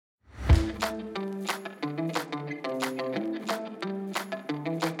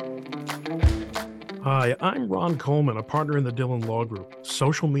Hi, I'm Ron Coleman, a partner in the Dillon Law Group,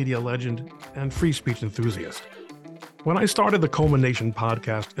 social media legend, and free speech enthusiast. When I started the Coleman Nation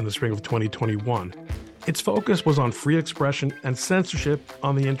podcast in the spring of 2021, its focus was on free expression and censorship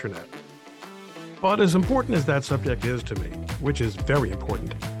on the internet. But as important as that subject is to me, which is very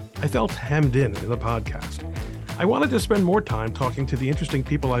important, I felt hemmed in the podcast. I wanted to spend more time talking to the interesting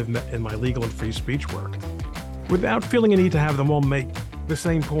people I've met in my legal and free speech work, without feeling a need to have them all make the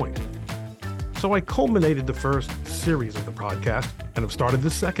same point. So I culminated the first series of the podcast and have started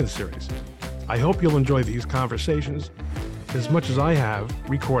the second series. I hope you'll enjoy these conversations as much as I have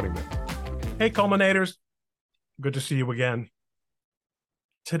recording them. Hey, culminators. Good to see you again.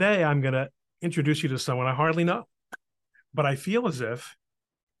 Today, I'm going to introduce you to someone I hardly know, but I feel as if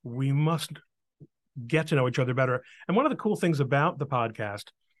we must get to know each other better. And one of the cool things about the podcast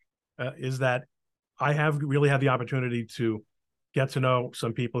is that I have really had the opportunity to get to know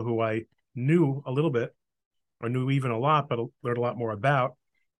some people who I knew a little bit, or knew even a lot, but learned a lot more about.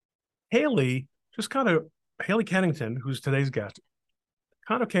 Haley Kennington, who's today's guest,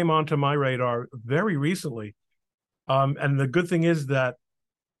 kind of came onto my radar very recently. And the good thing is that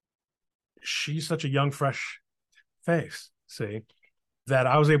she's such a young, fresh face, that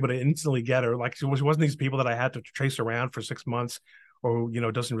I was able to instantly get her. Like, she wasn't these people that I had to trace around for 6 months or,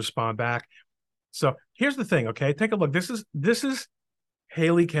 doesn't respond back. So here's the thing, okay? Take a look. This is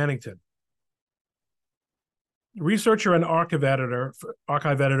Haley Kennington, researcher and archive editor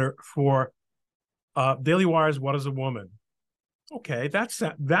for Daily Wire's What is a Woman? Okay,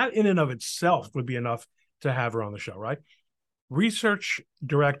 that in and of itself would be enough to have her on the show, right? Research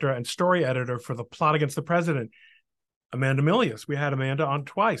director and story editor for The Plot Against the President, Amanda Milius. We had Amanda on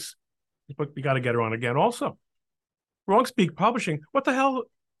twice, but we got to get her on again also. Wrong Speak Publishing. What the hell?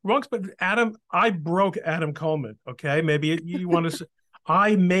 Wrong Speak. Adam, I broke Adam Coleman, okay? Maybe you want to say,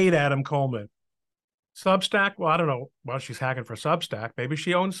 I made Adam Coleman. Substack, well, I don't know. Well, she's hacking for Substack. Maybe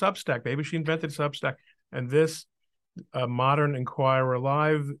she owns Substack. Maybe she invented Substack. And this Modern Inquirer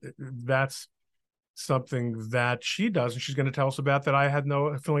Live, that's something that she does, and she's going to tell us about that I had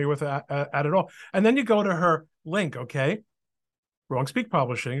no familiar with at all. And then you go to her link, okay? Wrong Speak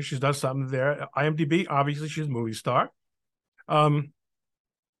Publishing. She does something there. IMDb, obviously, she's a movie star.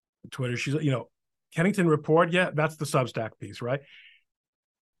 Twitter, she's, Kennington Report. Yeah, that's the Substack piece, right?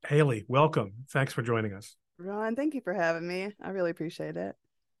 Haley, welcome. Thanks for joining us. Ron, thank you for having me. I really appreciate it.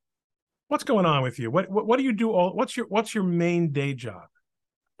 What's going on with you? What do you do? What's your main day job?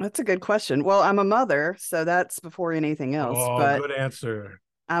 That's a good question. Well, I'm a mother, so that's before anything else. Oh, good answer.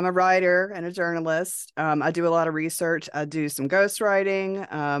 I'm a writer and a journalist. I do a lot of research. I do some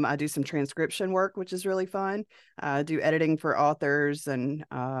ghostwriting. I do some transcription work, which is really fun. I do editing for authors and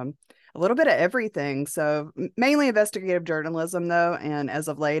a little bit of everything. So mainly investigative journalism, though. And as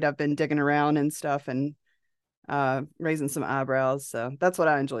of late, I've been digging around and stuff and raising some eyebrows. So that's what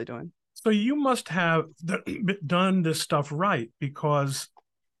I enjoy doing. So you must have done this stuff right, because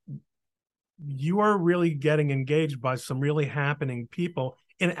you are really getting engaged by some really happening people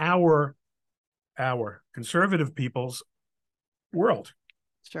in our conservative people's world.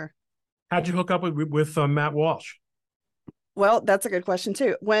 Sure. How'd you hook up with Matt Walsh? Well, that's a good question,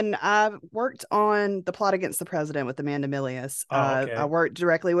 too. When I worked on The Plot Against the President with Amanda Milius, okay. I worked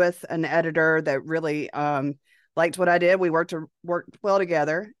directly with an editor that really liked what I did. We worked well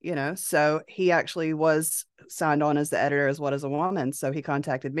together, so he actually was signed on as the editor as What is a Woman. So he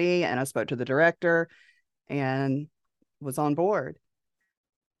contacted me and I spoke to the director and was on board.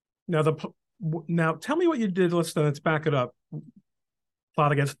 Now tell me what you did. Let's back it up.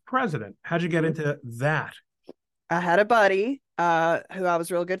 Plot Against the President. How'd you get into that? I had a buddy who I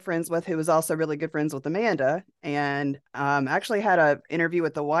was real good friends with, who was also really good friends with Amanda, and actually had an interview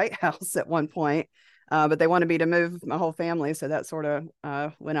with the White House at one point, but they wanted me to move my whole family, so that sort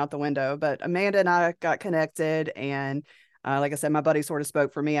of went out the window. But Amanda and I got connected, and like I said, my buddy sort of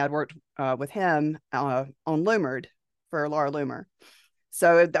spoke for me. I'd worked with him on Loomered for Laura Loomer.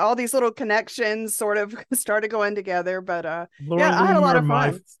 So all these little connections sort of started going together. But Laura I had a lot of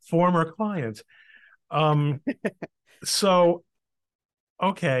fun. My former client. So,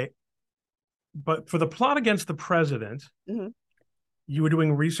 okay. But for The Plot Against the President, you were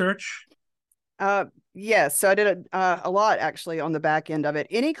doing research? Yes. So I did a lot actually on the back end of it.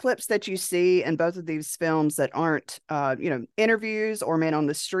 Any clips that you see in both of these films that aren't, interviews or man on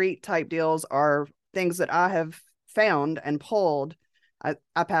the street type deals are things that I have found and pulled.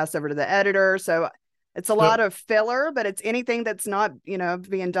 I pass over to the editor. So It's a lot of filler, but it's anything that's not,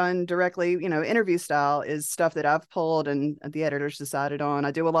 being done directly, interview style is stuff that I've pulled and the editors decided on.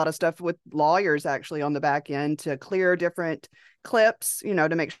 I do a lot of stuff with lawyers actually on the back end to clear different clips,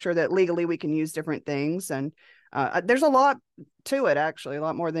 to make sure that legally we can use different things. And there's a lot to it, actually, a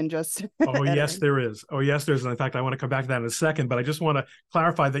lot more than just. Oh, yes, there is. Oh, yes, there's. And in fact, I want to come back to that in a second, but I just want to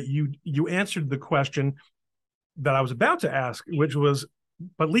clarify that you answered the question that I was about to ask, which was,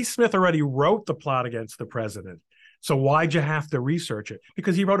 but Lee Smith already wrote the plot against the president. So why'd you have to research it?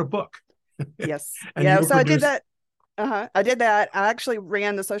 Because he wrote a book. Yes. Yeah. So I did that. I did that. I actually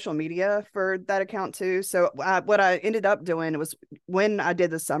ran the social media for that account too. So what I ended up doing was when I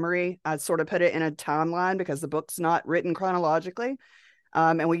did the summary, I sort of put it in a timeline because the book's not written chronologically.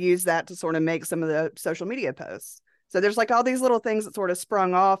 And we use that to sort of make some of the social media posts. So there's like all these little things that sort of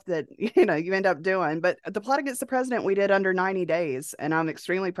sprung off that, you end up doing. But the plot against the president, we did under 90 days. And I'm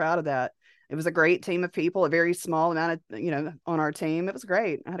extremely proud of that. It was a great team of people, a very small amount of, on our team. It was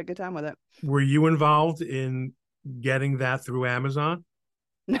great. I had a good time with it. Were you involved in getting that through Amazon?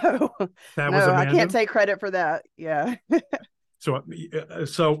 No, that was Amanda? I can't take credit for that. Yeah. So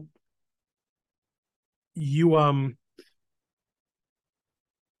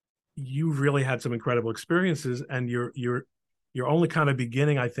you really had some incredible experiences, and you're only kind of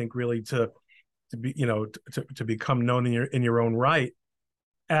beginning, I think, really to be, to become known in your own right.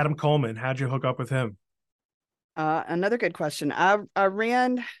 Adam Coleman, how'd you hook up with him? Another good question. I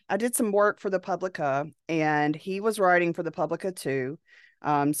did some work for the Publica, and he was writing for the Publica too.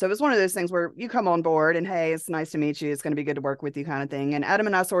 So it was one of those things where you come on board and, hey, it's nice to meet you. It's going to be good to work with you kind of thing. And Adam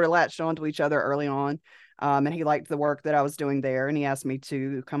and I sort of latched onto each other early on. And he liked the work that I was doing there. And he asked me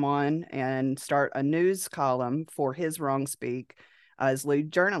to come on and start a news column for his Wrong Speak as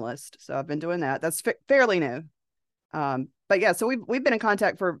lead journalist. So I've been doing that. That's fairly new. But yeah, so we've been in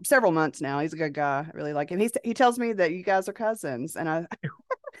contact for several months now. He's a good guy. I really like him. He tells me that you guys are cousins, and I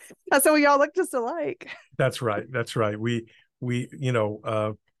so y'all look just alike. That's right. That's right. We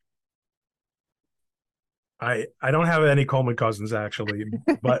I don't have any Coleman cousins actually,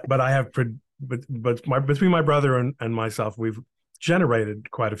 but I have but between my brother and myself, we've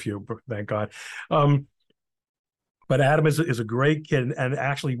generated quite a few, thank God. But Adam is a great kid, and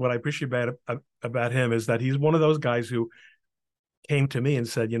actually, what I appreciate about him is that he's one of those guys who came to me and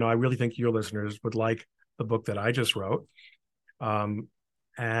said, I really think your listeners would like the book that I just wrote,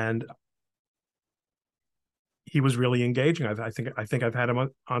 and he was really engaging. I think I've had him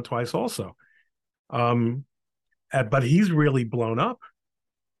on twice also, but he's really blown up.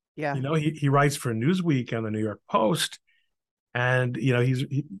 Yeah, he writes for Newsweek and the New York Post. And he's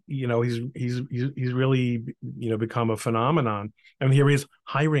really become a phenomenon. And here he is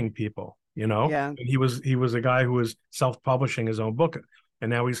hiring people. Yeah. And he was a guy who was self-publishing his own book, and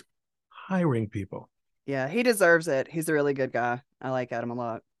now he's hiring people. Yeah, he deserves it. He's a really good guy. I like Adam a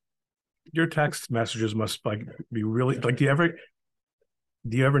lot. Your text messages must be really do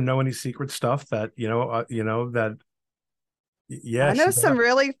you ever know any secret stuff that that? Yeah, I know some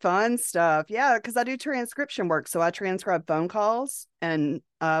really fun stuff. Yeah, because I do transcription work. So I transcribe phone calls and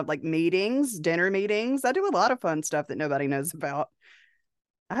like meetings, dinner meetings. I do a lot of fun stuff that nobody knows about.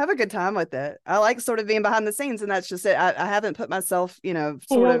 I have a good time with it. I like sort of being behind the scenes, and that's just it. I haven't put myself,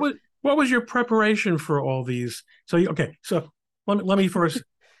 What was your preparation for all these? So let me first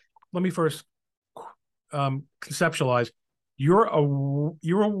conceptualize. You're a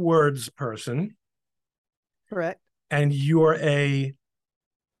words person. Correct. And you're an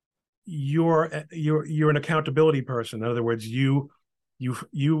accountability person. In other words, you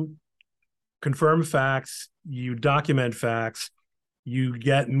confirm facts, you document facts, you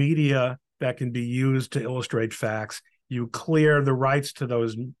get media that can be used to illustrate facts, you clear the rights to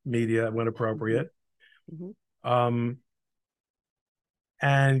those media when appropriate, and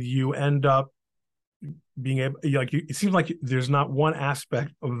you end up being able, it seems like there's not one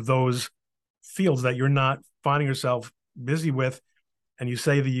aspect of those fields that you're not finding yourself busy with. And you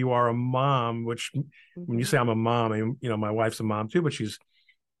say that you are a mom, which when you say I'm a mom, I mean, my wife's a mom too, but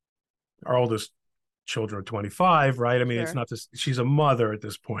our oldest children are 25, right? I mean, It's not this, she's a mother at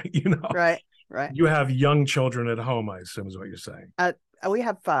this point, Right. You have young children at home, I assume is what you're saying. We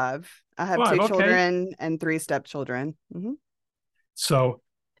have 5. I have 2 children and 3 stepchildren. So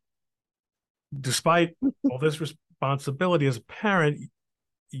despite all this responsibility as a parent,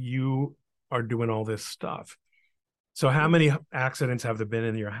 you are doing all this stuff. So how many accidents have there been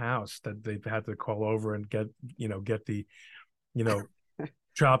in your house that they've had to call over and get the,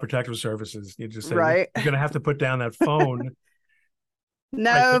 Child Protective Services? You just say, right. You're going to have to put down that phone. Right.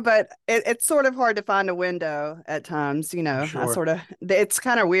 No, but it's sort of hard to find a window at times. Sure. It's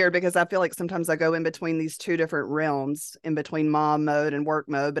kind of weird because I feel like sometimes I go in between these two different realms, in between mom mode and work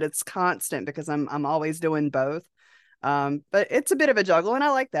mode, but it's constant because I'm always doing both. But it's a bit of a juggle, and I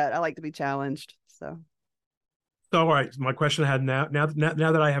like that. I like to be challenged. So So, all right. My question I had now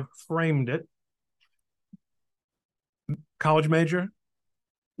that I have framed it, college major,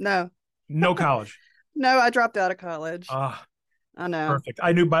 no, no college. no, I dropped out of college. Ah, I know. perfect.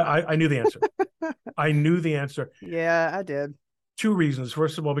 I knew the answer. I knew the answer. Yeah, I did. Two reasons.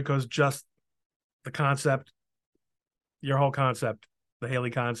 First of all, because just the concept, your whole concept, the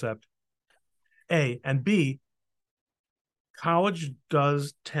Haley concept. A and B, college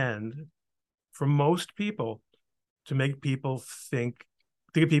does tend, for most people, to make people think,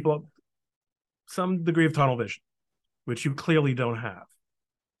 to give people some degree of tunnel vision, which you clearly don't have.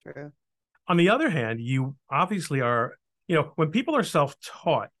 True. On the other hand, you obviously are, when people are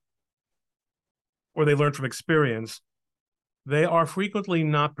self-taught or they learn from experience, they are frequently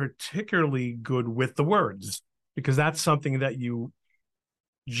not particularly good with the words because that's something that you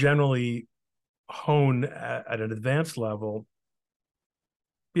generally hone at an advanced level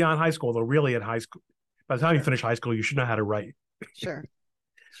beyond high school, though really at high school, by the time you Sure. finish high school, you should know how to write. Sure.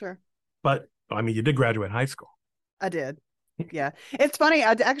 Sure. But I mean, you did graduate high school. I did. Yeah. It's funny.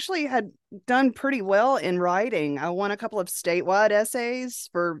 I actually had done pretty well in writing. I won a couple of statewide essays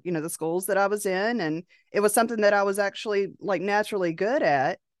for, the schools that I was in. And it was something that I was actually like naturally good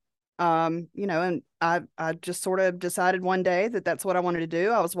at. And I just sort of decided one day that that's what I wanted to do.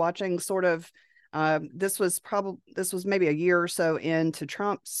 I was watching sort of, this was maybe a year or so into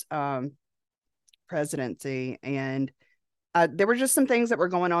Trump's presidency. And there were just some things that were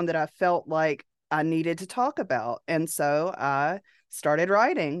going on that I felt like I needed to talk about. And so I started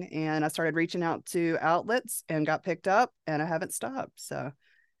writing and I started reaching out to outlets and got picked up, and I haven't stopped. So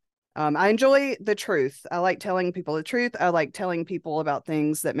I enjoy the truth. I like telling people the truth. I like telling people about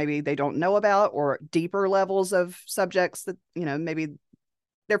things that maybe they don't know about, or deeper levels of subjects that, maybe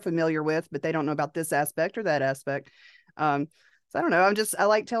they're familiar with, but they don't know about this aspect or that aspect. So I don't know. I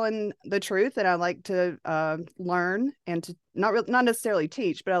like telling the truth, and I like to learn and to not necessarily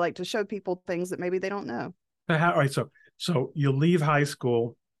teach, but I like to show people things that maybe they don't know. All right, so you leave high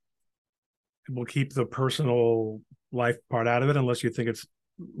school. We'll keep the personal life part out of it unless you think it's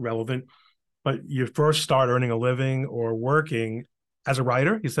relevant. But you first start earning a living or working as a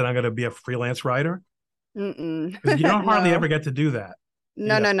writer. You said, I'm going to be a freelance writer. Mm-mm. Because you don't hardly No, ever get to do that.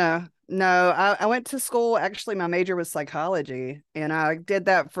 no, no, no, no. I went to school. Actually, my major was psychology, and I did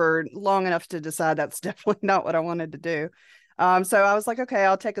that for long enough to decide that's definitely not what I wanted to do. So I was like, okay,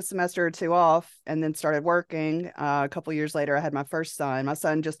 I'll take a semester or two off, and then started working. A couple years later, I had my first son. My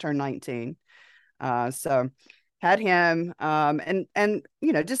son just turned 19. So had him, and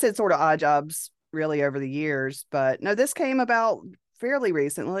just did sort of odd jobs really over the years. But no, this came about fairly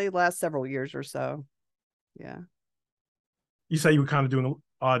recently, last several years or so. Yeah. You say you were kind of doing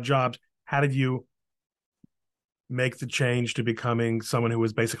odd jobs. How did you make the change to becoming someone who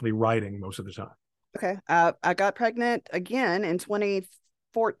was basically writing most of the time? Okay. I got pregnant again in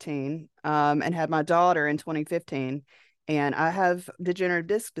 2014, and had my daughter in 2015. And I have degenerative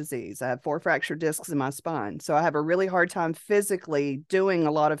disc disease. I have 4 fractured discs in my spine. So I have a really hard time physically doing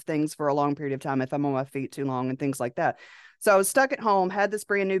a lot of things for a long period of time if I'm on my feet too long and things like that. So I was stuck at home, had this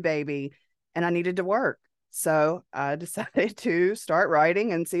brand new baby, and I needed to work. So I decided to start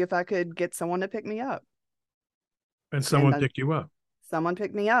writing and see if I could get someone to pick me up. And And someone then picked you up. someone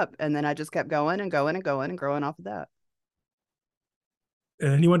picked me up. And then I just kept going and going and going and growing off of that.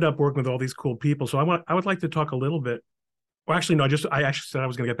 And you end up working with all these cool people. So I would like to talk a little bit. Well, actually, no, I actually said I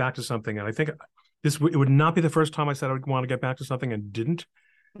was going to get back to something. And I think it would not be the first time I said I would want to get back to something and didn't.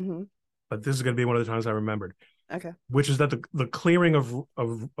 Mm-hmm. But this is going to be one of the times I remembered, Okay. which is that the clearing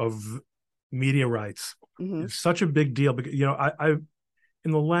of media rights Mm-hmm. is such a big deal. Because, I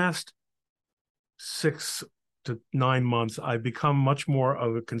in the last 6 to 9 months, I've become much more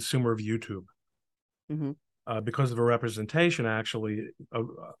of a consumer of YouTube. Mm-hmm. Because of a representation, actually,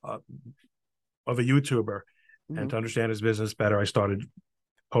 of a YouTuber. Mm-hmm. And to understand his business better, I started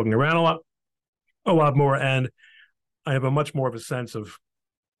poking around a lot more, and I have a much more of a sense of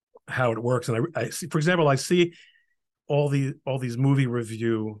how it works. And I see, for example, I see all these movie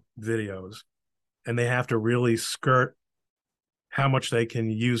review videos, and they have to really skirt how much they can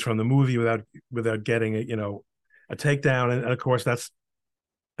use from the movie without getting a takedown. And of course, that's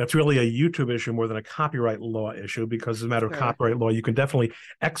really a YouTube issue more than a copyright law issue, because as a matter of Sure. copyright law, you can definitely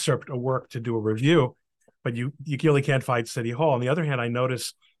excerpt a work to do a review, but you really can't fight City Hall. On the other hand, I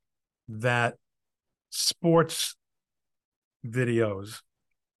notice that sports videos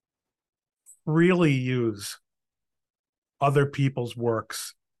really use other people's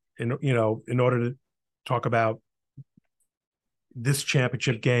works in order to talk about this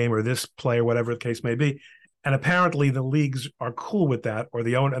championship game or this play or whatever the case may be. And apparently the leagues are cool with that, or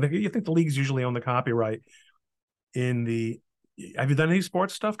I think the leagues usually own the copyright in the. Have you done any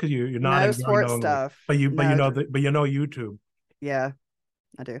sports stuff? Because you're No nodding very sports knowingly, stuff. but you No. know YouTube. Yeah,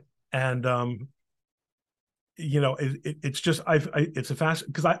 I do. And it's just it's a fast,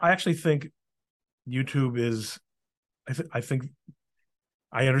 because I actually think YouTube is. I think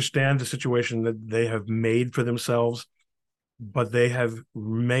I understand the situation that they have made for themselves, but they've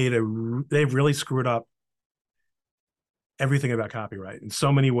really screwed up everything about copyright in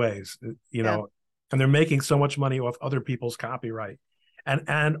so many ways, Yeah. and they're making so much money off other people's copyright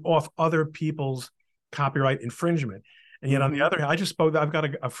and off other people's copyright infringement. And yet on the other hand, I've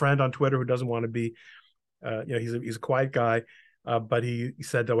got a friend on Twitter who doesn't want to be, he's a quiet guy. But he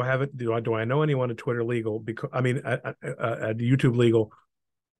said, "Do I know anyone at Twitter legal? Because at YouTube legal,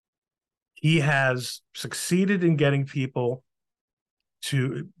 he has succeeded in getting people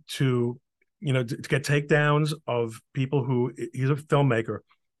to get takedowns of people who he's a filmmaker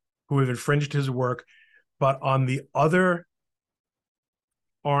who have infringed his work, but on the other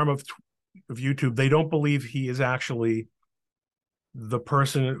arm of YouTube, they don't believe he is actually the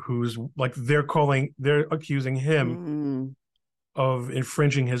person who's like they're accusing him of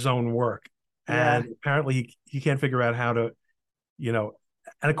infringing his own work, and apparently he can't figure out how to, and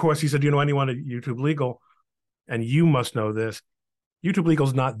of course he said, do you know anyone at YouTube legal? And you must know this. YouTube legal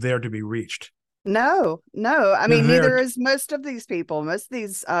is not there to be reached. No. I mean, neither is most of these people. Most of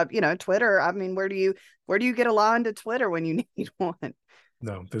these, Twitter. I mean, where do you get a line to Twitter when you need one?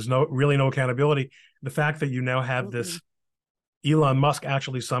 No, there's really no accountability. The fact that you now have this Elon Musk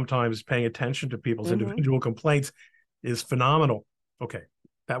actually sometimes paying attention to people's individual complaints is phenomenal. Okay,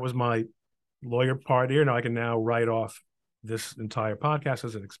 that was my lawyer part here. Now I can now write off this entire podcast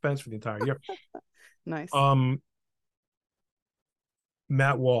as an expense for the entire year. Nice.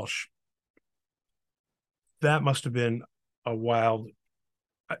 Matt Walsh. That must have been a wild.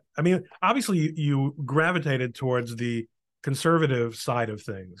 I mean, obviously you gravitated towards the conservative side of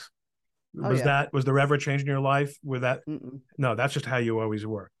things. Was there ever a change in your life with that? No, that's just how you always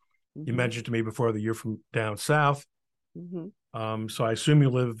were. You mentioned to me before that you're from down south. So I assume you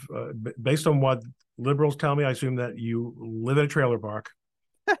live, based on what liberals tell me, I assume that you live in a trailer park.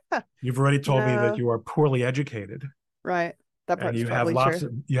 You've already told me that you are poorly educated. Right. That part's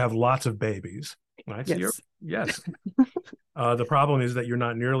and you have lots of babies. Right? Yes. So yes. The problem is that you're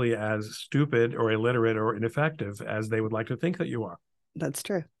not nearly as stupid or illiterate or ineffective as they would like to think that you are. That's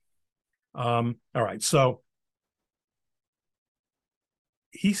true. All right. So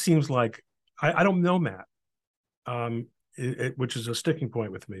he seems like, I don't know Matt, which is a sticking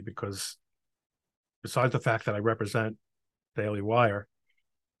point with me, because besides the fact that I represent Daily Wire,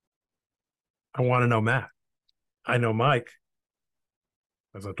 I want to know Matt. I know Mike.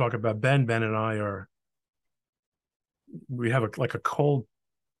 As I talk about Ben and I we have a cold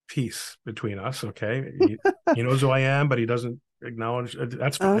peace between us. Okay. He knows who I am, but he doesn't acknowledge.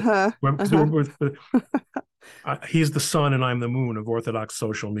 That's fine. He's the sun and I'm the moon of Orthodox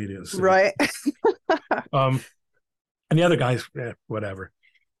social media. So. Right. And the other guys, whatever.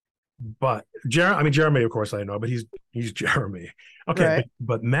 But Jeremy, of course I know, but he's Jeremy. Okay. Right.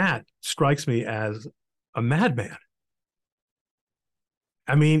 But Matt strikes me as a madman.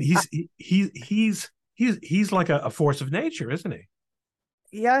 I mean, he's like a force of nature, isn't he?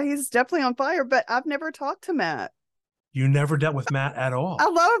 Yeah, he's definitely on fire, but I've never talked to Matt. You never dealt with Matt at all? I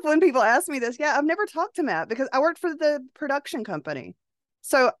love when people ask me this. Yeah, I've never talked to Matt because I worked for the production company.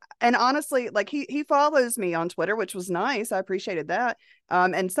 So, and honestly, like he follows me on Twitter, which was nice. I appreciated that.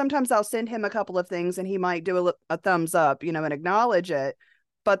 And sometimes I'll send him a couple of things and he might do a thumbs up, and acknowledge it.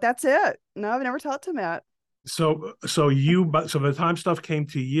 But that's it. No, I've never talked to Matt. So by the time stuff came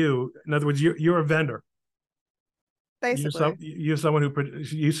to you, in other words, you're a vendor. Basically, you're someone who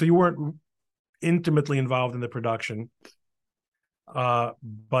so you weren't intimately involved in the production, but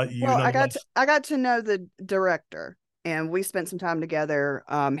I got to know the director, and we spent some time together.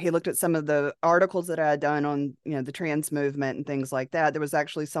 He looked at some of the articles that I had done on the trans movement and things like that. There was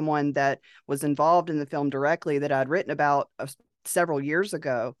actually someone that was involved in the film directly that I'd written about several years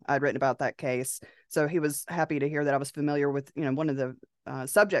ago. I'd written about that case, so he was happy to hear that I was familiar with one of the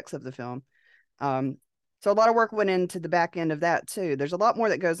subjects of the film. So a lot of work went into the back end of that too. There's a lot more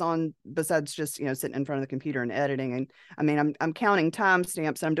that goes on besides just, sitting in front of the computer and editing. And I mean, I'm counting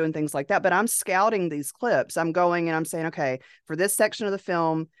timestamps and I'm doing things like that, but I'm scouting these clips. I'm going and I'm saying, okay, for this section of the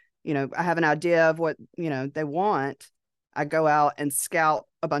film, I have an idea of what, they want. I go out and scout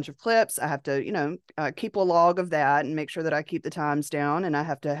a bunch of clips. I have to, keep a log of that and make sure that I keep the times down. And I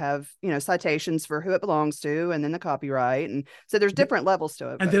have to have, citations for who it belongs to and then the copyright. And so there's different levels to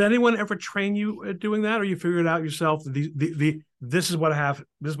it. And but did anyone ever train you at doing that, or you figured it out yourself? This is what I have.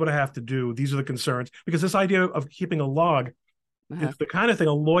 This is what I have to do. These are the concerns. Because this idea of keeping a log is the kind of thing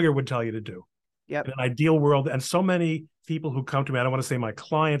a lawyer would tell you to do. Yep. In an ideal world, and so many people who come to me, I don't want to say my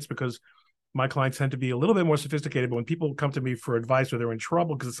clients, because my clients tend to be a little bit more sophisticated, but when people come to me for advice or they're in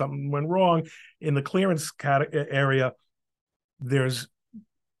trouble because something went wrong in the clearance area, there's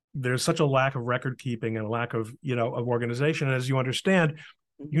such a lack of record keeping and a lack of of organization. And as you understand,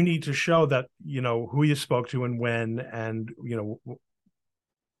 you need to show that who you spoke to and when, and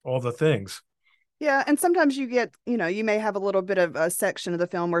all the things. Yeah, and sometimes you get, you may have a little bit of a section of the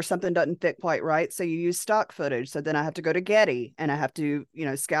film where something doesn't fit quite right, so you use stock footage. So then I have to go to Getty and I have to,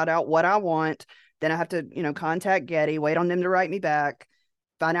 scout out what I want. Then I have to, contact Getty, wait on them to write me back,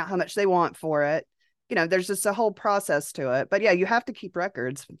 find out how much they want for it. There's just a whole process to it. But yeah, you have to keep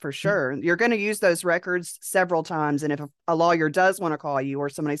records for sure. You're going to use those records several times. And if a lawyer does want to call you, or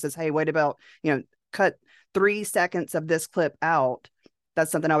somebody says, hey, wait about, cut 3 seconds of this clip out, that's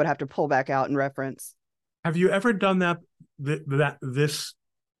something I would have to pull back out and reference. Have you ever done this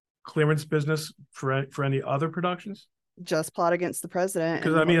clearance business for any other productions? Just Plot Against the President.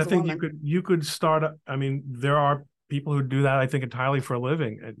 Because I think you could start. There are people who do that, I think, entirely for a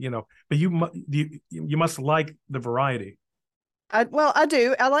living. But you must like the variety. I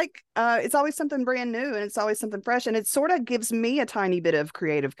do. I like. It's always something brand new, and it's always something fresh, and it sort of gives me a tiny bit of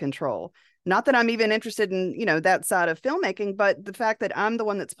creative control. Not that I'm even interested in, that side of filmmaking, but the fact that I'm the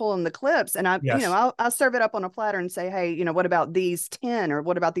one that's pulling the clips, and I'll serve it up on a platter and say, hey, what about these 10 or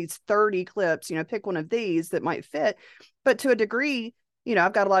what about these 30 clips? Pick one of these that might fit. But to a degree,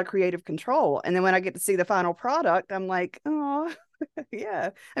 I've got a lot of creative control. And then when I get to see the final product, I'm like, oh, yeah.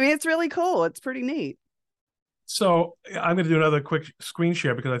 It's really cool. It's pretty neat. So I'm going to do another quick screen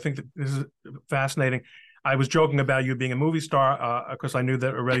share because I think that this is fascinating. I was joking about you being a movie star because I knew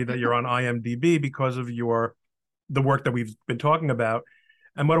that already that you're on IMDb because of the work that we've been talking about.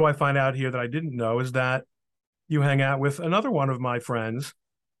 And what do I find out here that I didn't know is that you hang out with another one of my friends,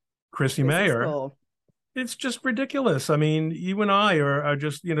 Chrissy Mayer. Cool. It's just ridiculous. You and I are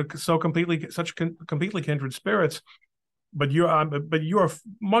just so completely kindred spirits. But you're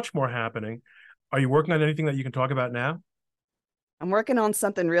much more happening. Are you working on anything that you can talk about now? I'm working on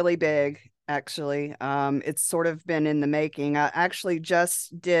something really big, actually. It's sort of been in the making. I actually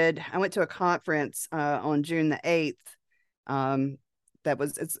I went to a conference on June the 8th.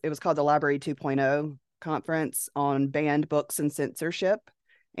 It was called the Library 2.0 conference on banned books and censorship.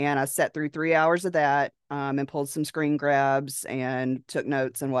 And I sat through 3 hours of that and pulled some screen grabs and took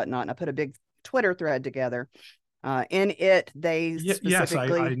notes and whatnot. And I put a big Twitter thread together. In it, they specifically...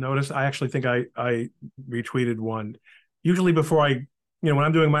 Yes, I noticed. I actually think I retweeted one. Usually before when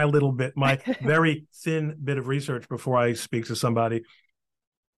I'm doing my very thin bit of research before I speak to somebody,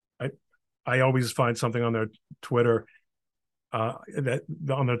 I always find something on their Twitter, on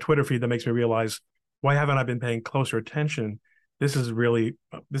their Twitter feed that makes me realize, why haven't I been paying closer attention? This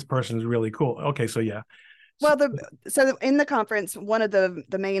person is really cool. Okay, so yeah. Well, so in the conference, one of the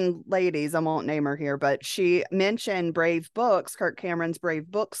main ladies, I won't name her here, but she mentioned Brave Books, Kirk Cameron's Brave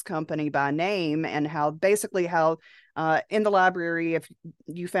Books company by name, and how in the library, if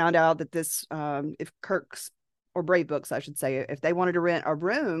you found out that if Kirk's or Brave Books, I should say, if they wanted to rent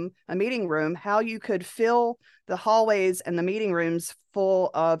a meeting room, how you could fill the hallways and the meeting rooms full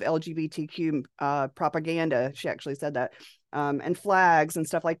of LGBTQ propaganda. She actually said that. And flags and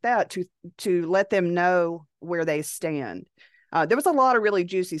stuff like that to let them know where they stand. There was a lot of really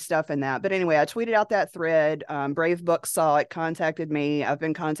juicy stuff in that. But anyway, I tweeted out that thread. Brave Books saw it, contacted me. I've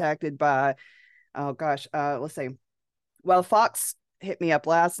been contacted by, let's see. Well, Fox hit me up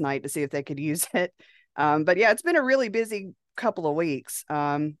last night to see if they could use it. But yeah, it's been a really busy couple of weeks.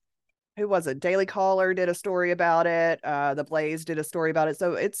 Who was it? Daily Caller did a story about it. The Blaze did a story about it.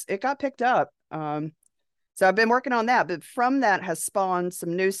 So it got picked up. So I've been working on that, but from that has spawned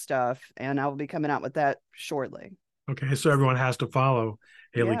some new stuff, and I will be coming out with that shortly. Okay, so everyone has to follow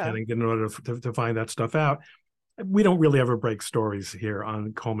Haley Kennington in order to find that stuff out. We don't really ever break stories here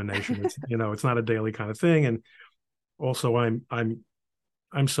on Culmination. It's it's not a daily kind of thing, and also I'm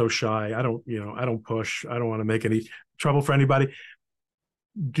so shy. I don't push. I don't want to make any trouble for anybody.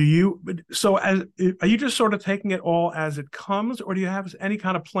 Are you just sort of taking it all as it comes, or do you have any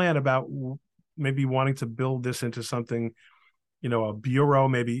kind of plan about maybe wanting to build this into something, a bureau?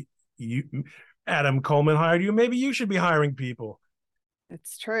 Maybe Adam Coleman hired you. Maybe you should be hiring people.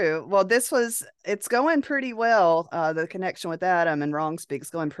 It's true. Well, it's going pretty well. The connection with Adam and Wrong Speak's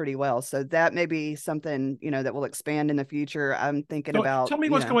going pretty well. So that may be something, that will expand in the future. I'm thinking So about, tell me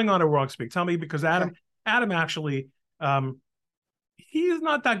what's going on at Wrong Speak. Tell me, because okay. Adam actually, he's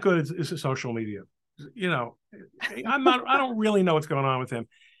not that good at social media. You know, I don't really know what's going on with him.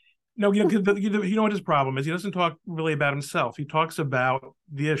 No, you know what his problem is? He doesn't talk really about himself. He talks about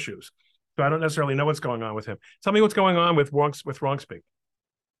the issues. So I don't necessarily know what's going on with him. Tell me what's going on with Wrong Speak.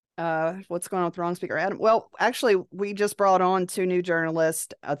 What's going on with Wrong Speaker, Adam? Well, actually, we just brought on 2 new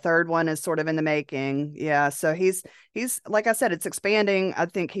journalists. A third one is sort of in the making. Yeah, so he's like I said, it's expanding. I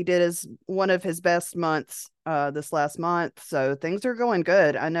think he did one of his best months this last month. So things are going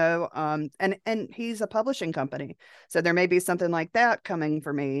good. I know. And he's a publishing company, so there may be something like that coming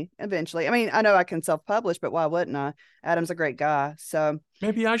for me eventually. I mean, I know I can self-publish, but why wouldn't I? Adam's a great guy. So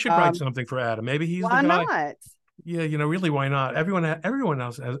maybe I should write something for Adam. Maybe he's the why guy. not? Yeah, really, why not? Everyone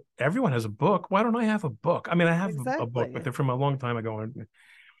has a book. Why don't I have a book? I mean, I have a book, but they're from a long time ago.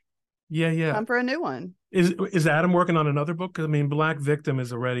 Yeah. Time for a new one. Is Adam working on another book? Because I mean, Black Victim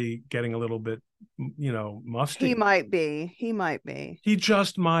is already getting a little bit, musty. He might be. He might be. He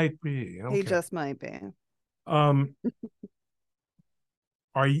just might be. Okay. He just might be. And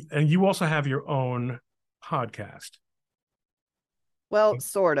you also have your own podcast? Well,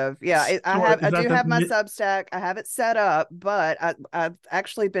 sort of. Yeah, I do have my Substack. I have it set up, but I've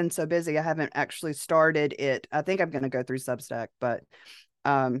actually been so busy I haven't actually started it. I think I'm going to go through Substack, but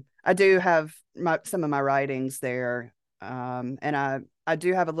I do have some of my writings there, and I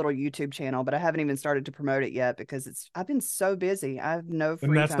do have a little YouTube channel, but I haven't even started to promote it yet because I've been so busy. I have no free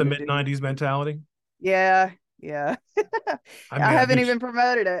time. And that's the mid-90s mentality. Yeah. I haven't even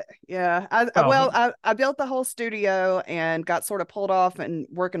promoted it. Yeah. I built the whole studio and got sort of pulled off and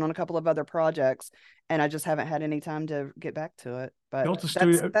working on a couple of other projects, and I just haven't had any time to get back to it. But built a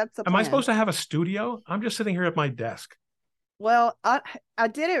studio. That's the plan. Am I supposed to have a studio? I'm just sitting here at my desk. Well, I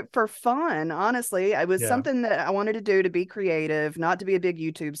did it for fun, honestly. It was something that I wanted to do, to be creative, not to be a big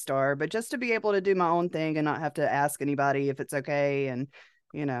YouTube star, but just to be able to do my own thing and not have to ask anybody if it's okay. And,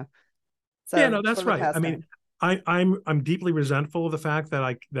 so yeah, no, that's right. I mean, I'm deeply resentful of the fact that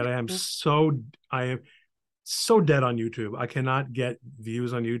I am so dead on YouTube. I cannot get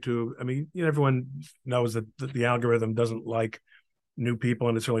views on YouTube. I mean, everyone knows that the algorithm doesn't like new people,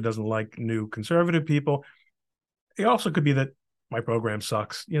 and it certainly doesn't like new conservative people. It also could be that my program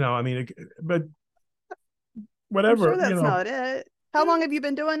sucks. I mean, but whatever. I'm sure that's not it. How long have you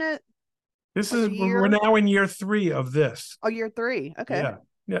been doing it? We're now in year 3 of this. Oh, year 3. Okay.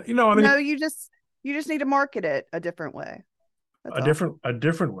 Yeah. I mean, no, you just need to market it a different way. A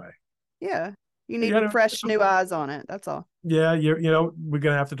different way. Yeah. You need fresh new eyes on it. That's all. Yeah. We're going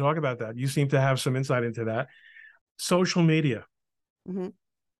to have to talk about that. You seem to have some insight into that. Social media. Mm-hmm.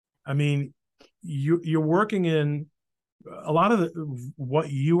 I mean, you're working in a lot of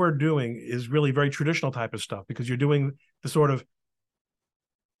what you are doing is really very traditional type of stuff, because you're doing the sort of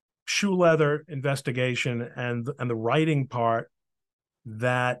shoe leather investigation and the writing part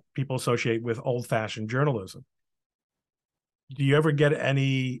that people associate with old-fashioned journalism. Do you ever get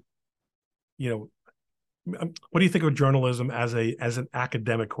any, what do you think of journalism as an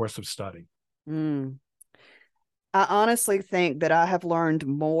academic course of study? I honestly think that I have learned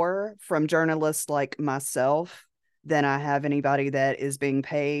more from journalists like myself than I have anybody that is being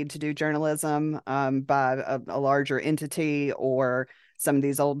paid to do journalism by a larger entity or some of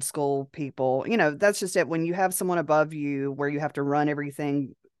these old school people. That's just it. When you have someone above you where you have to run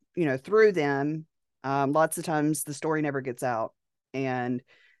everything, through them, lots of times the story never gets out. And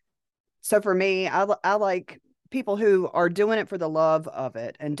so for me, I like people who are doing it for the love of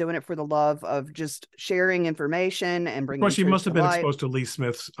it and doing it for the love of just sharing information and bringing. Of course, you must have been exposed to Lee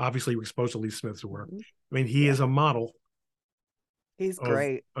Smith's. Obviously, you're exposed to Lee Smith's work. I mean, he is a model. He's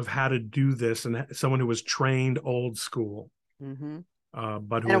great of how to do this, and someone who was trained old school. Mm-hmm.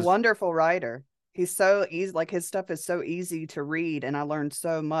 But a wonderful writer. He's so easy. Like, his stuff is so easy to read, and I learned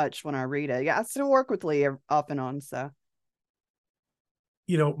so much when I read it. Yeah, I still work with Lee off and on. So,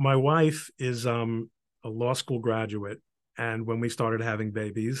 my wife is a law school graduate, and when we started having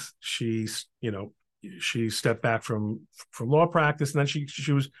babies, she stepped back from law practice, and then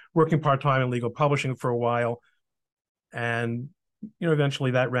she was working part-time in legal publishing for a while, and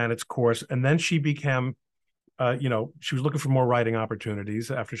eventually that ran its course, and then she became she was looking for more writing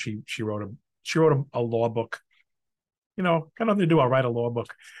opportunities after she wrote a law book. Got nothing to do. I'll write a law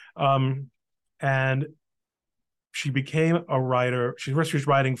book, and she became a writer. She was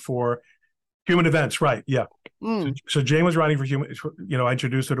writing for Human Events, right? Yeah. So Jane was writing for Human. I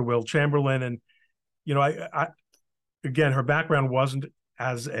introduced her to Will Chamberlain, and I again, her background wasn't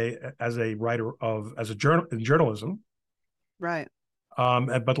as a writer in journalism. Right.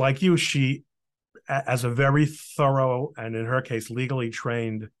 But like you, she, as a very thorough and in her case legally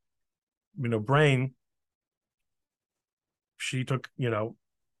trained, brain, she took,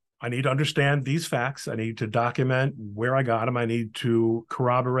 I need to understand these facts. I need to document where I got them. I need to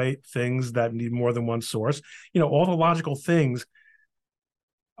corroborate things that need more than one source. All the logical things.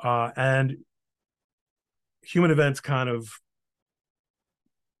 And Human Events kind of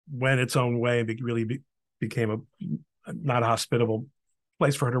went its own way and really became a not a hospitable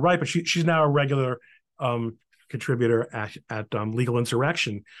place for her to write. But she's now a regular contributor at Legal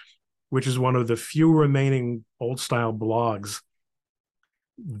Insurrection, which is one of the few remaining old style blogs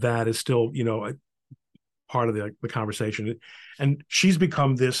that is still, part of the conversation. And she's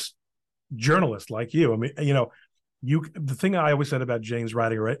become this journalist like you. I mean, the thing I always said about Jane's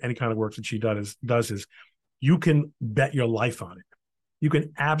writing or any kind of work that she does is you can bet your life on it. You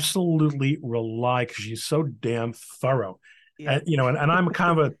can absolutely rely, because she's so damn thorough. Yeah. And I'm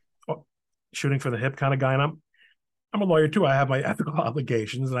kind of a shooting for the hip kind of guy, and I'm a lawyer too. I have my ethical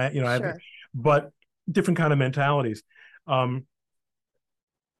obligations, and I have, but different kind of mentalities.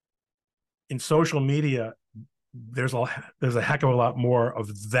 In social media, there's a heck of a lot more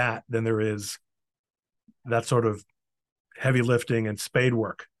of that than there is that sort of heavy lifting and spade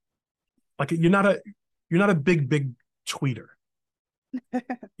work. Like you're not a big tweeter.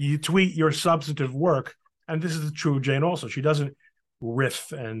 You tweet your substantive work, and this is true of Jane also. She doesn't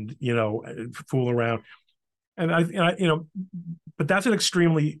riff and fool around. And I but that's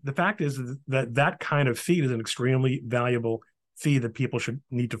the fact is that kind of feed is an extremely valuable feed that people should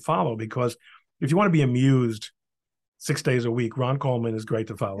need to follow, because if you want to be amused 6 days a week, Ron Coleman is great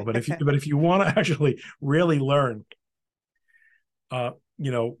to follow. But if you want to actually really learn, from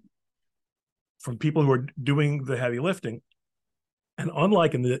people who are doing the heavy lifting, and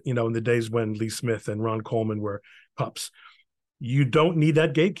unlike in the days when Lee Smith and Ron Coleman were pups, you don't need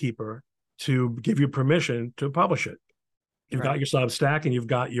that gatekeeper to give you permission to publish it. You've got your Substack, and you've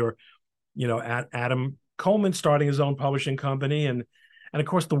got your, Adam Coleman starting his own publishing company, and of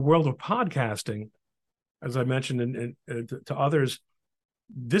course the world of podcasting, as I mentioned to others,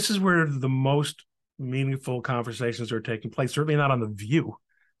 this is where the most meaningful conversations are taking place. Certainly not on The View,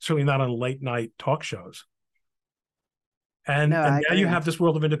 certainly not on late night talk shows. And now you have this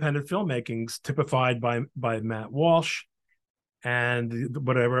world of independent filmmaking typified by Matt Walsh and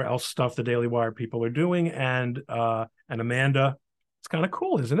whatever else stuff the Daily Wire people are doing, and Amanda. It's kind of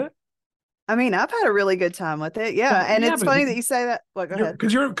cool, isn't it? I mean, I've had a really good time with it. Yeah. And it's funny that you say that. Well, go ahead.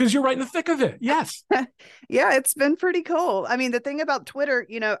 Because you're right in the thick of it. Yes. Yeah, it's been pretty cool. I mean, the thing about Twitter,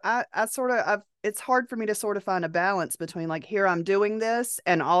 it's hard for me to sort of find a balance between like, here I'm doing this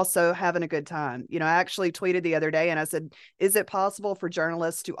and also having a good time. I actually tweeted the other day and I said, is it possible for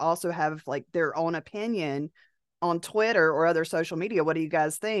journalists to also have like their own opinion on Twitter or other social media? What do you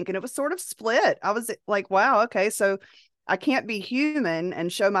guys think? And it was sort of split. I was like, wow, okay, so I can't be human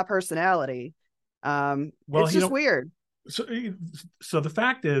and show my personality. It's just weird. So the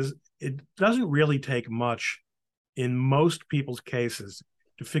fact is, it doesn't really take much in most people's cases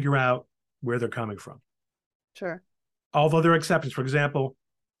to figure out where they're coming from. Sure. Although there are exceptions. For example,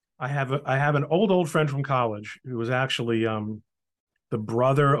 I have an old friend from college who was actually the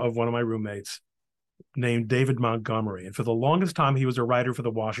brother of one of my roommates, named David Montgomery, and for the longest time he was a writer for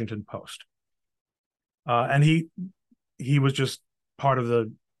the Washington Post. And he was just part of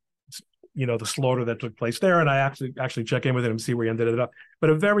the slaughter that took place there. And I actually check in with him and see where he ended up. But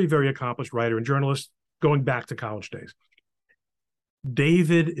a very, very accomplished writer and journalist going back to college days.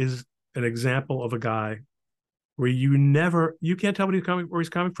 David is an example of a guy where you can't tell where he's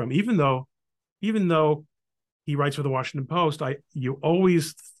coming from, even though he writes for the Washington Post. You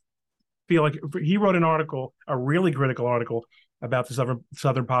always feel like he wrote an article, a really critical article about the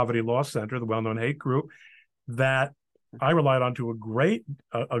Southern Poverty Law Center, the well-known hate group, that I relied on to a great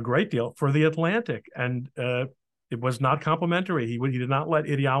deal for The Atlantic, and it was not complimentary. He did not let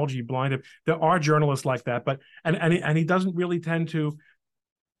ideology blind him. There are journalists like that, but and he doesn't really tend to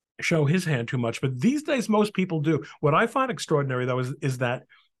show his hand too much. But these days, most people do. What I find extraordinary, though, is that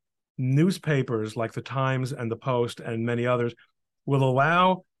newspapers like the Times and the Post and many others will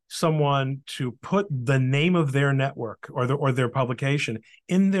allow someone to put the name of their network or their publication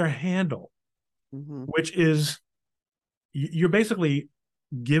in their handle, which is, you're basically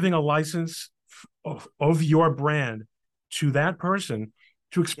giving a license of your brand to that person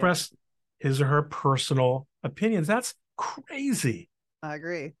to express his or her personal opinions. That's crazy. I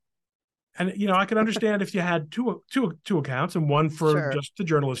agree. And, I can understand if you had two accounts and one for Sure. just the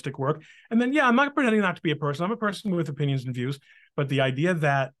journalistic work. And then, I'm not pretending not to be a person. I'm a person with opinions and views. But the idea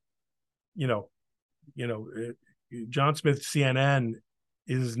that, John Smith, CNN,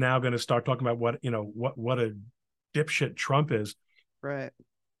 is now going to start talking about what a dipshit Trump is. Right.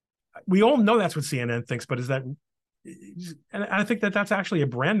 We all know that's what CNN thinks, but and I think that that's actually a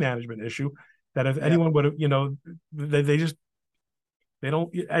brand management issue. That if anyone would have, they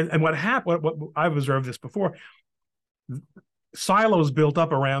don't. And what happened? What I've observed this before. Silos built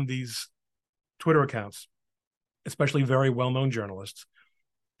up around these Twitter accounts, especially very well-known journalists.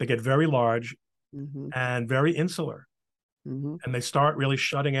 They get very large and very insular, and they start really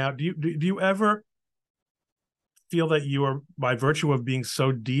shutting out. Do you ever feel that you are, by virtue of being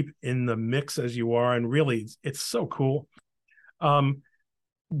so deep in the mix as you are, and really it's so cool,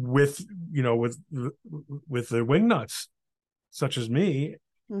 with the wingnuts such as me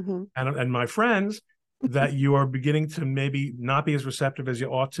and my friends, that you are beginning to maybe not be as receptive as you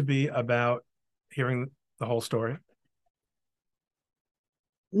ought to be about hearing the whole story?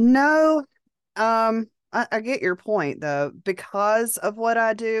 No, I get your point though. Because of what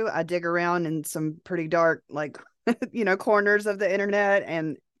I do, I dig around in some pretty dark, like, corners of the internet.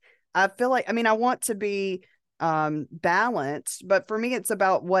 And I feel like, I want to be balanced, but for me, it's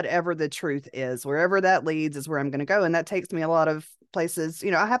about whatever the truth is. Wherever that leads is where I'm going to go. And that takes me a lot of places.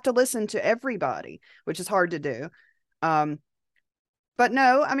 I have to listen to everybody, which is hard to do. But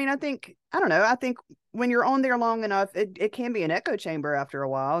no, I don't know. I think when you're on there long enough, it can be an echo chamber after a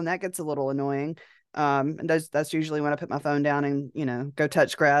while, and that gets a little annoying. And that's usually when I put my phone down and, go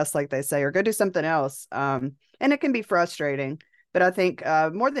touch grass, like they say, or go do something else. And it can be frustrating, but I think,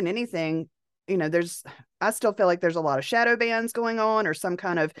 more than anything, I still feel like there's a lot of shadow bans going on, or some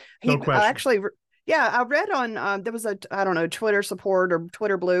kind of, No question. I read on, there was I don't know, Twitter support or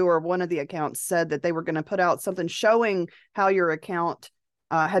Twitter Blue, or one of the accounts said that they were going to put out something showing how your account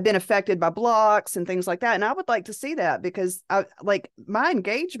had been affected by blocks and things like that. And I would like to see that, because my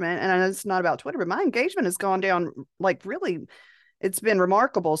engagement, and I know it's not about Twitter, but my engagement has gone down, like, really, it's been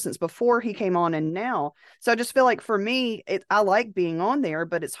remarkable since before he came on and now. So I just feel like for me, I like being on there,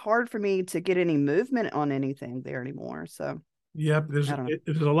 but it's hard for me to get any movement on anything there anymore. So yeah, there's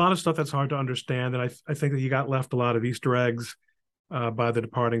a lot of stuff that's hard to understand. And I think that you got left a lot of Easter eggs by the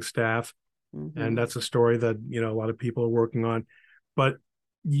departing staff. And that's a story that, a lot of people are working on. But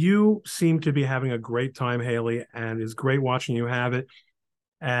you seem to be having a great time, Haley, and it's great watching you have it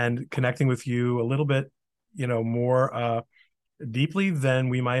and connecting with you a little bit, more deeply than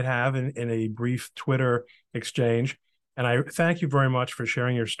we might have in a brief Twitter exchange. And I thank you very much for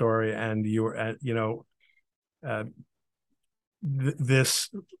sharing your story and your, this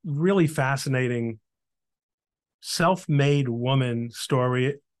really fascinating self-made woman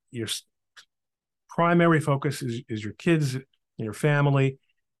story. Your primary focus is your kids and your family.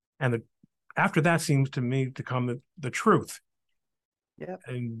 And after that seems to me to come the truth. Yeah.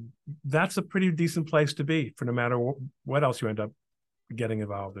 And that's a pretty decent place to be for no matter what else you end up getting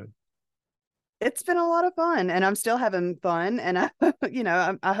involved in. It's been a lot of fun, and I'm still having fun. And I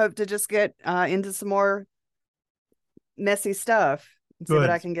hope to just get into some more messy stuff and see what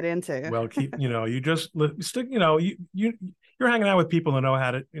I can get into. Well, you just stick, you're hanging out with people who know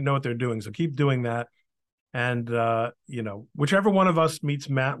what they're doing. So keep doing that. And, whichever one of us meets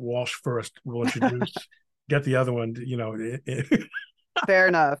Matt Walsh first, we'll introduce, get the other one, Fair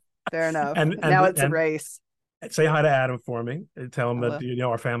enough. And now it's a race. Say hi to Adam for me. Tell him that,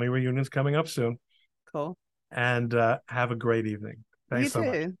 our family reunion's coming up soon. Cool. And have a great evening. Thanks so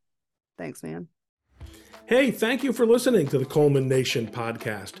much. Thanks, man. Hey, thank you for listening to the Coleman Nation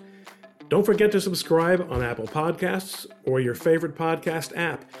podcast. Don't forget to subscribe on Apple Podcasts or your favorite podcast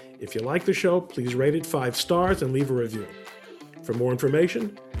app. If you like the show, please rate it 5 stars and leave a review. For more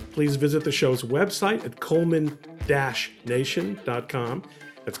information, please visit the show's website at coleman-nation.com.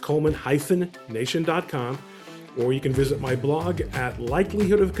 That's coleman-nation.com. Or you can visit my blog at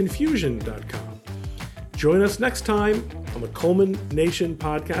likelihoodofconfusion.com. Join us next time on the Coleman Nation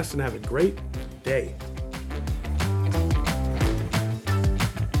podcast and have a great day.